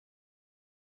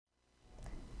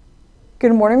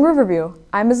Good morning, Riverview.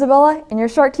 I'm Isabella, and your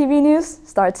Shark TV news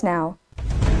starts now.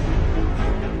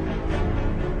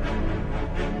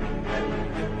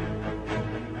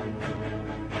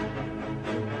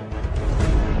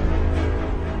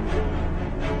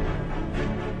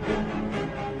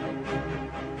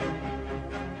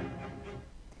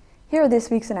 Here are this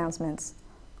week's announcements.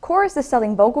 Chorus is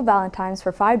selling Vocal Valentines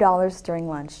for $5 during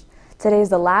lunch. Today is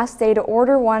the last day to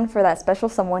order one for that special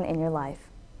someone in your life.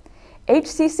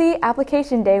 HCC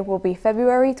Application Day will be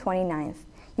February 29th.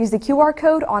 Use the QR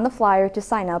code on the flyer to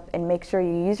sign up and make sure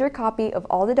you use your copy of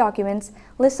all the documents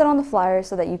listed on the flyer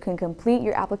so that you can complete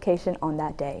your application on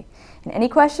that day. And any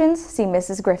questions, see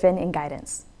Mrs. Griffin in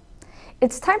guidance.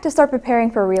 It's time to start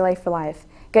preparing for Relay for Life.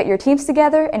 Get your teams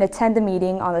together and attend the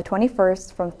meeting on the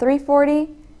 21st from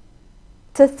 3:40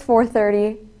 to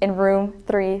 4:30 in room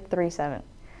 337.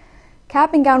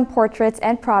 Cap and gown portraits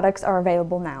and products are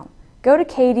available now. Go to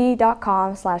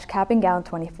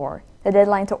kd.com/capandgown24. The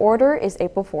deadline to order is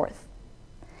April 4th.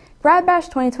 Grad Bash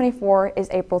 2024 is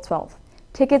April 12th.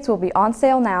 Tickets will be on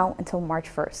sale now until March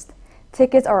 1st.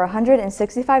 Tickets are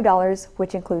 $165,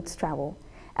 which includes travel.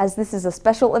 As this is a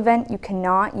special event, you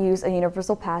cannot use a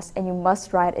Universal Pass and you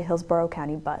must ride a Hillsborough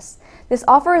County bus. This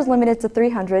offer is limited to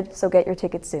 300, so get your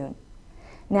tickets soon.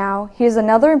 Now, here's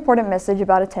another important message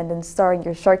about attendance starring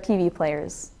your Shark TV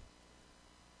players.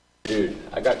 Dude,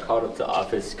 I got called up to the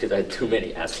office because I had too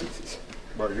many absences.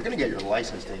 Bro, you're gonna get your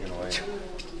license taken away.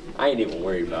 I ain't even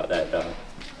worried about that, though.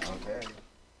 Okay.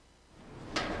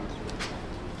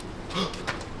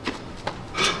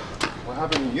 What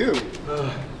happened to you?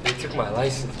 They took my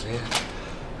license, man.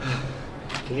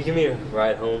 Can you give me a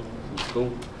ride home from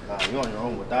school? Nah, you're on your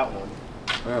own with that one.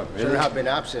 Oh, Shouldn't have been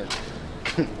absent.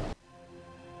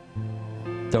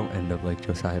 Don't end up like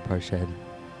Josiah Parshed.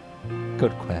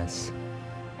 Good quest.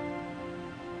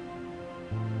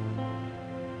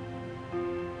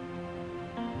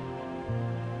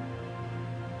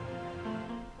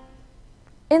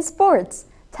 In sports,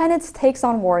 tennis takes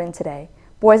on Warden today.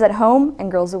 Boys at home and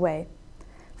girls away.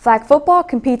 Flag football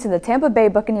competes in the Tampa Bay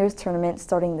Buccaneers tournament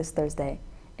starting this Thursday.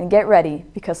 And get ready,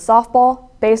 because softball,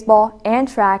 baseball, and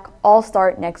track all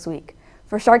start next week.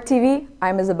 For Shark TV,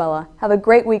 I'm Isabella. Have a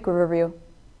great week, Riverview.